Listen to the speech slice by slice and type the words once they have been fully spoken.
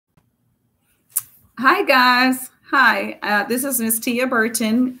Hi, guys. Hi, this is Miss Tia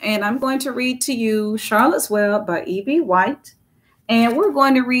Burton, and I'm going to read to you Charlotte's Web by E.B. White. And we're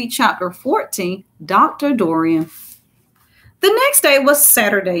going to read chapter 14, Dr. Dorian. The next day was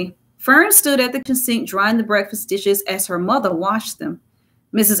Saturday. Fern stood at the kitchen sink drying the breakfast dishes as her mother washed them.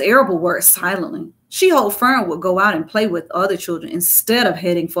 Mrs. Arable worked silently. She hoped Fern would go out and play with other children instead of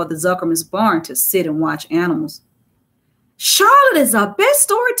heading for the Zuckerman's barn to sit and watch animals. Charlotte is the best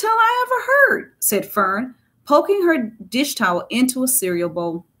storyteller I ever heard, said Fern, poking her dish towel into a cereal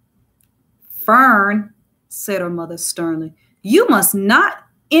bowl. Fern, said her mother sternly, you must not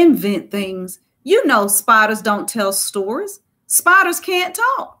invent things. You know spiders don't tell stories. Spiders can't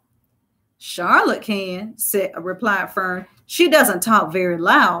talk. Charlotte can, replied Fern. She doesn't talk very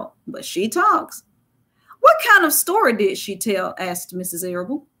loud, but she talks. What kind of story did she tell? Asked Mrs.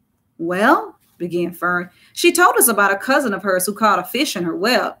 Arable. Well, began Fern, she told us about a cousin of hers who caught a fish in her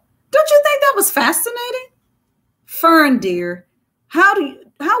web. Don't you think that was fascinating? Fern, dear, how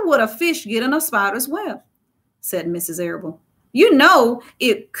would a fish get in a spider's web? Said Mrs. Arable. You know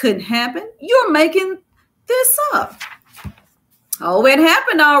it couldn't happen. You're making this up. Oh, it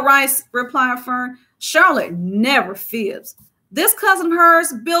happened all right, replied Fern. Charlotte never fibs. This cousin of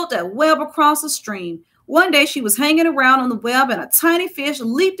hers built a web across the stream. One day she was hanging around on the web and a tiny fish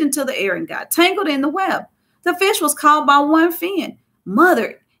leaped into the air and got tangled in the web. The fish was caught by one fin.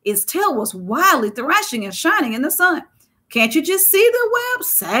 Mother, its tail was wildly thrashing and shining in the sun. Can't you just see the web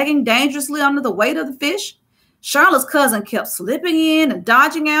sagging dangerously under the weight of the fish? Charlotte's cousin kept slipping in and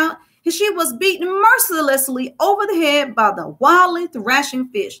dodging out, and she was beaten mercilessly over the head by the wildly thrashing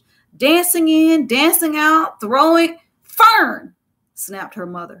fish, dancing in, dancing out, throwing. Fern, snapped her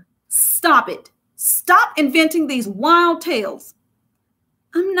mother. Stop it. Stop inventing these wild tales.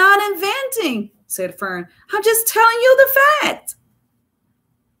 I'm not inventing, said Fern. I'm just telling you the facts.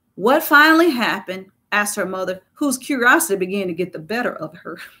 What finally happened? Asked her mother, whose curiosity began to get the better of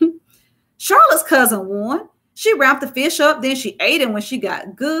her. Charlotte's cousin won. She wrapped the fish up, then she ate it when she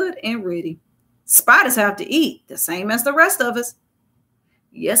got good and ready. Spiders have to eat, the same as the rest of us.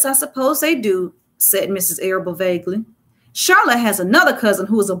 Yes, I suppose they do, said Mrs. Arable vaguely. Charlotte has another cousin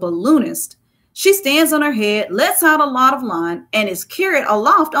who is a balloonist. She stands on her head, lets out a lot of line, and is carried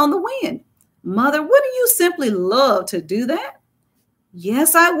aloft on the wind. Mother, wouldn't you simply love to do that?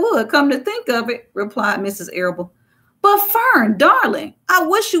 Yes, I would, come to think of it, replied Mrs. Arable. But Fern, darling, I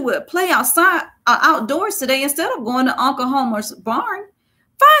wish you would play outdoors today instead of going to Uncle Homer's barn.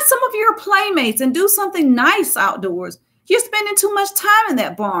 Find some of your playmates and do something nice outdoors. You're spending too much time in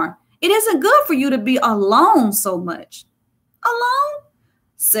that barn. It isn't good for you to be alone so much. Alone?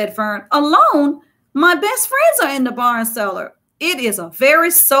 Said Fern. Alone? My best friends are in the barn cellar. It is a very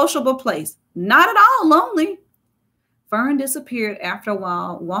sociable place. Not at all lonely. Fern disappeared after a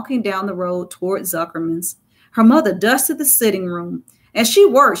while, walking down the road toward Zuckerman's. Her mother dusted the sitting room. As she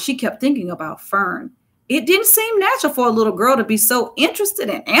worked, she kept thinking about Fern. It didn't seem natural for a little girl to be so interested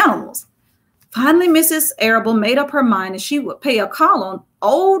in animals. Finally, Mrs. Arable made up her mind that she would pay a call on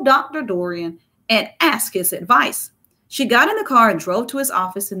old Dr. Dorian and ask his advice. She got in the car and drove to his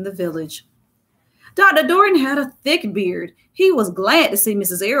office in the village. Dr. Dorian had a thick beard. He was glad to see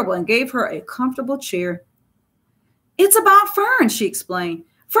Mrs. Arable and gave her a comfortable chair. It's about Fern, she explained.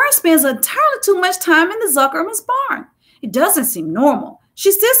 Fern spends entirely too much time in the Zuckerman's barn. It doesn't seem normal.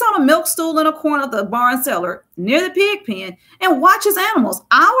 She sits on a milk stool in a corner of the barn cellar near the pig pen and watches animals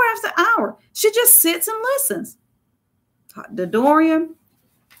hour after hour. She just sits and listens. Dr. Dorian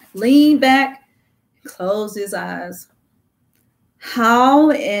leaned back and closed his eyes.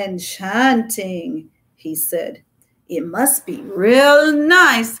 How enchanting, he said. It must be real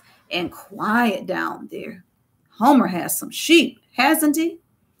nice and quiet down there. Homer has some sheep, hasn't he?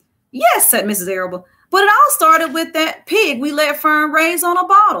 Yes, said Mrs. Arable, but it all started with that pig we let Fern raise on a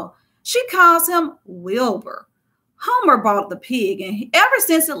bottle. She calls him Wilbur. Homer bought the pig, and ever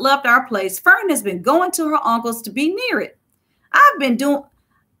since it left our place, Fern has been going to her uncle's to be near it. I've been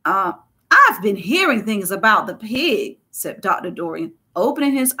hearing things about the pig, said Dr. Dorian,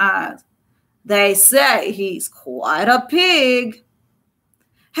 opening his eyes. They say he's quite a pig.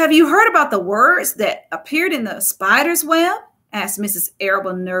 Have you heard about the words that appeared in the spider's web? Asked Mrs.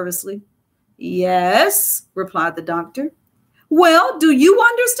 Arable nervously. Yes, replied the doctor. Well, do you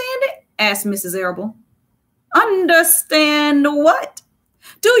understand it? Asked Mrs. Arable. Understand what?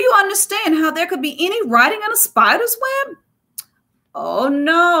 Do you understand how there could be any writing in a spider's web? Oh,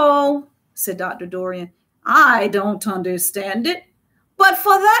 no, said Dr. Dorian. I don't understand it. But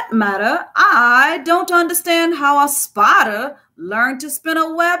for that matter, I don't understand how a spider learned to spin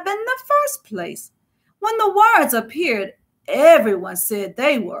a web in the first place. When the words appeared, everyone said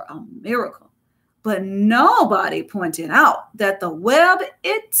they were a miracle. But nobody pointed out that the web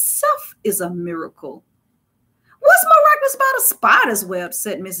itself is a miracle. What's miraculous about a spider's web,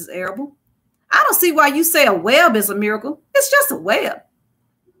 said Mrs. Arable. I don't see why you say a web is a miracle. It's just a web.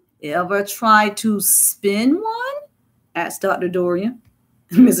 Ever tried to spin one? Asked Dr. Dorian.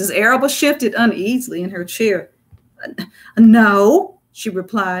 Mrs. Arable shifted uneasily in her chair. No, she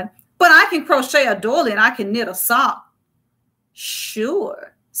replied, but I can crochet a doily and I can knit a sock.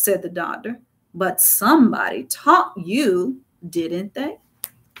 Sure, said the doctor, but somebody taught you, didn't they?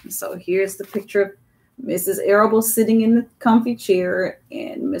 So here's the picture of Mrs. Arable sitting in the comfy chair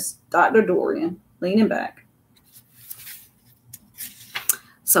and Miss Dr. Dorian leaning back.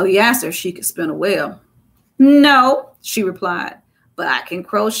 So he asked her if she could spin a web. No, she replied, but I can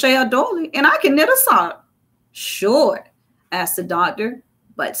crochet a doily and I can knit a sock. Sure, asked the doctor,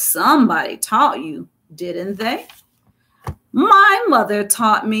 but somebody taught you, didn't they? My mother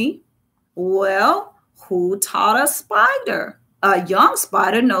taught me. Well, who taught a spider? A young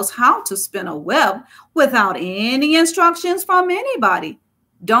spider knows how to spin a web without any instructions from anybody.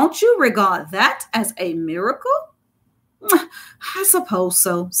 Don't you regard that as a miracle? I suppose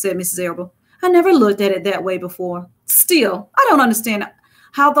so, said Mrs. Arable. I never looked at it that way before. Still, I don't understand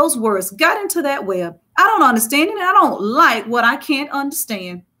how those words got into that web. I don't understand it, and I don't like what I can't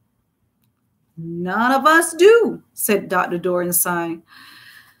understand. None of us do, said Dr. Dorian, sighing.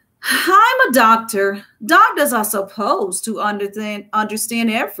 I'm a doctor. Doctors are supposed to understand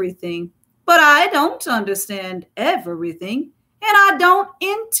everything, but I don't understand everything, and I don't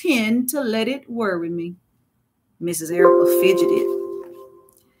intend to let it worry me. Mrs. Arable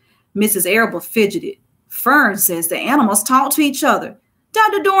fidgeted. Fern says the animals talk to each other.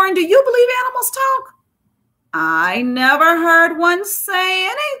 Dr. Dorian, do you believe animals talk? I never heard one say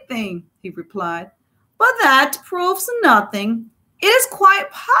anything, he replied, but that proves nothing. It is quite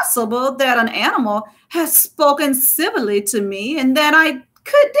possible that an animal has spoken civilly to me and that I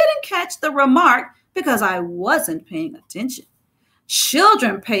didn't catch the remark because I wasn't paying attention.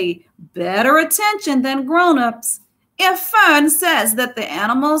 Children pay better attention than grown-ups. If Fern says that the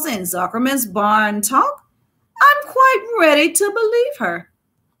animals in Zuckerman's barn talk, I'm quite ready to believe her.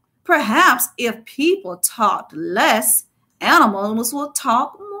 Perhaps if people talked less, animals will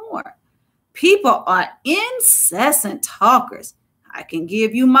talk more. People are incessant talkers. I can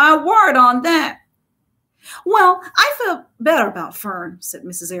give you my word on that. Well, I feel better about Fern, said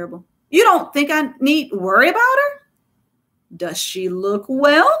Mrs. Arable. You don't think I need worry about her? Does she look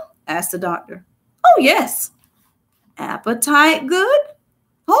well? Asked the doctor. Oh, yes. Appetite good?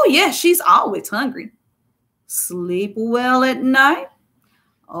 Oh, yes, she's always hungry. Sleep well at night?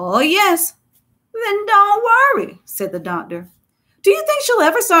 Oh, yes. Then don't worry, said the doctor. Do you think she'll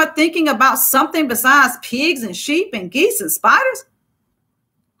ever start thinking about something besides pigs and sheep and geese and spiders?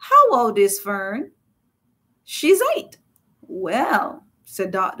 How old is Fern? She's 8. Well,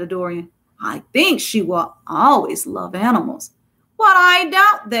 said Dr. Dorian, I think she will always love animals. But I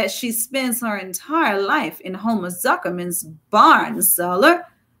doubt that she spends her entire life in Homer Zuckerman's barn cellar.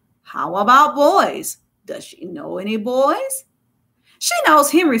 How about boys? Does she know any boys? She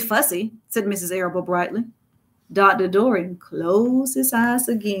knows Henry Fussy, said Mrs. Arable brightly. Dr. Dorian closed his eyes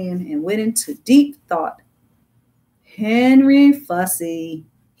again and went into deep thought. Henry Fussy,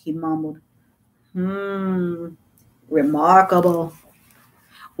 he mumbled. Remarkable.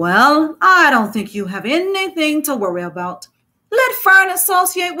 Well, I don't think you have anything to worry about. Let Fern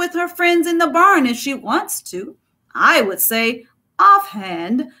associate with her friends in the barn if she wants to. I would say,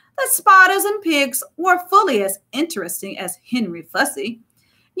 offhand, that spiders and pigs were fully as interesting as Henry Fussy.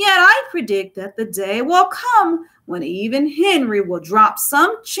 Yet I predict that the day will come when even Henry will drop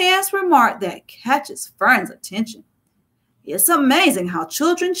some chance remark that catches Fern's attention. It's amazing how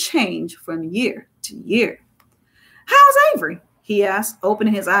children change from year to year. How's Avery? He asked,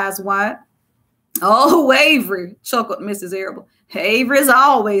 opening his eyes wide. Oh, Avery, chuckled Mrs. Arable. Avery's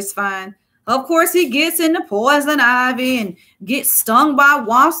always fine. Of course, he gets into poison ivy and gets stung by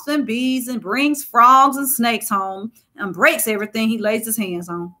wasps and bees and brings frogs and snakes home and breaks everything he lays his hands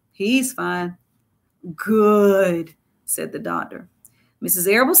on. He's fine. Good, said the doctor.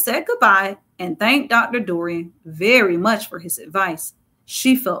 Mrs. Arable said goodbye and thanked Dr. Dorian very much for his advice.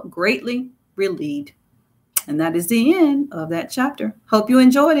 She felt greatly relieved. And that is the end of that chapter. Hope you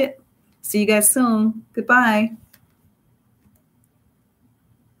enjoyed it. See you guys soon. Goodbye.